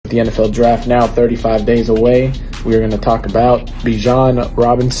The NFL draft now 35 days away. We are going to talk about Bijan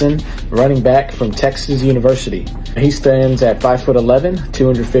Robinson, running back from Texas University. He stands at 5'11",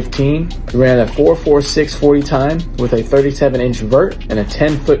 215. He ran a 4.46 40 time with a 37-inch vert and a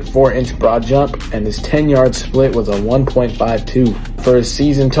 10'4" broad jump, and his 10-yard split was a 1.52. For his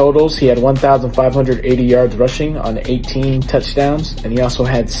season totals, he had 1,580 yards rushing on 18 touchdowns, and he also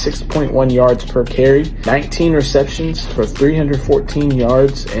had 6.1 yards per carry, 19 receptions for 314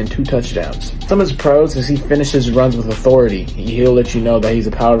 yards and 2 touchdowns. Some of his pros is he finishes runs with authority. He'll let you know that he's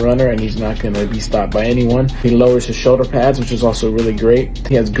a power runner and he's not going to be stopped by anyone. He lowers his shoulder pads, which is also really great.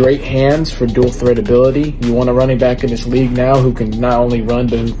 He has great hands for dual threat ability. You want a running back in this league now who can not only run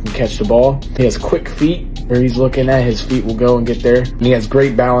but who can catch the ball. He has quick feet. Where he's looking at, his feet will go and get there. And he has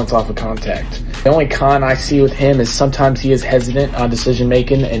great balance off of contact. The only con I see with him is sometimes he is hesitant on decision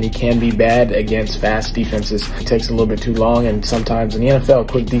making, and he can be bad against fast defenses. It takes a little bit too long, and sometimes in the NFL,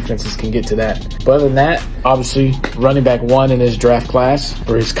 quick defenses can get to that. But other than that, obviously, running back 1 in his draft class.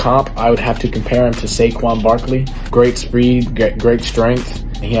 For his comp, I would have to compare him to Saquon Barkley. Great speed, great strength.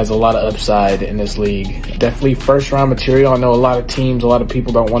 He has a lot of upside in this league. Definitely first-round material. I know a lot of teams, a lot of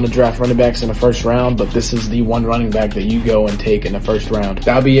people don't want to draft running backs in the first round, but this is the one running back that you go and take in the first round.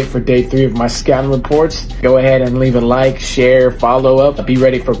 That'll be it for day 3 of my scouting reports. Go ahead and leave a like, share, follow up. Be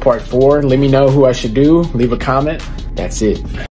ready for part 4. Let me know who I should do. Leave a comment. That's it.